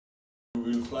We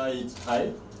will fly it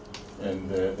high,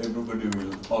 and everybody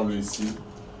will always see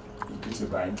Equity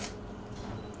Bank,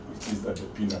 which is at the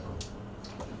pinnacle.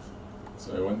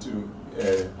 So I want to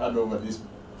hand over this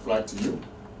flag to you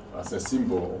as a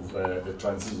symbol of the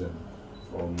transition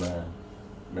from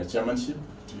my chairmanship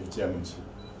to your chairmanship.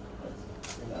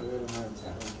 Thank you very much.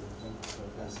 Thank you,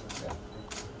 Professor. Yeah.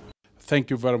 Thank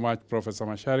you very much, Professor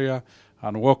Macharia,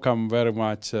 and welcome very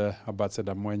much,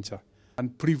 Ambassador Mwencha.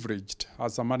 And privileged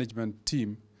as a management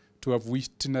team to have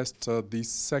witnessed this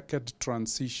second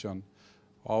transition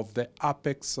of the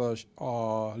apex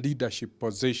leadership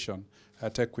position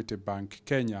at Equity Bank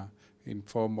Kenya in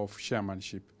form of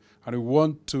chairmanship. And we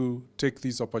want to take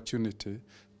this opportunity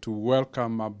to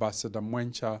welcome Ambassador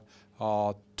Mwencha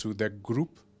to the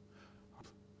group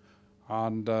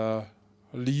and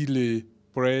really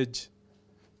pledge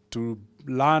to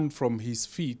learn from his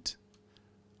feet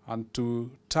and to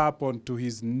tap onto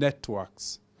his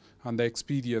networks and the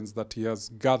experience that he has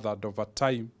gathered over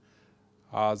time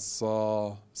as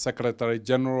Secretary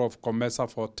General of COMESA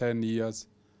for 10 years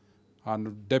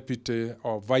and Deputy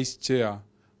or Vice Chair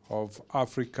of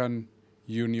African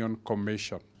Union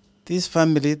Commission. This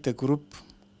family, the group,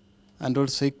 and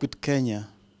also Equity Kenya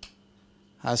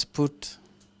has put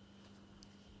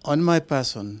on my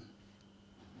person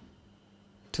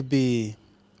to be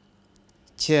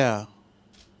chair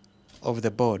of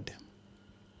the board.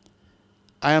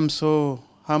 I am so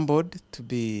humbled to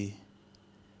be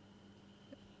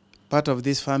part of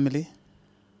this family.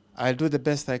 I'll do the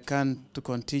best I can to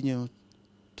continue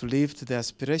to live to the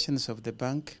aspirations of the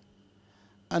bank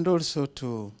and also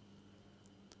to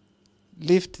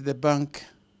lift the bank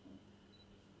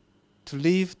to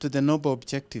live to the noble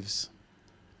objectives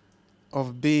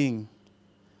of being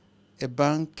a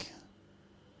bank,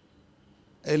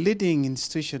 a leading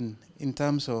institution in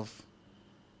terms of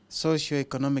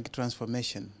socio-economic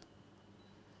transformation.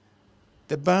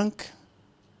 The bank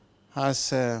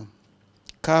has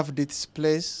carved its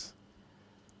place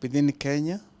within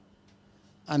Kenya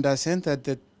and has entered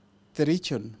the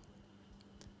region.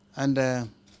 And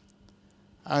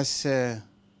as a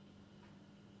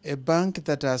bank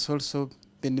that has also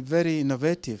been very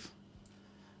innovative,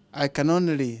 I can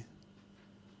only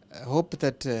hope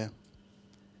that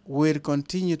we'll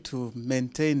continue to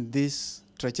maintain this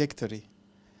trajectory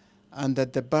and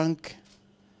that the bank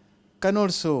can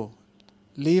also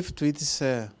live to its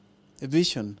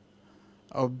vision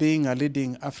of being a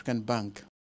leading African bank.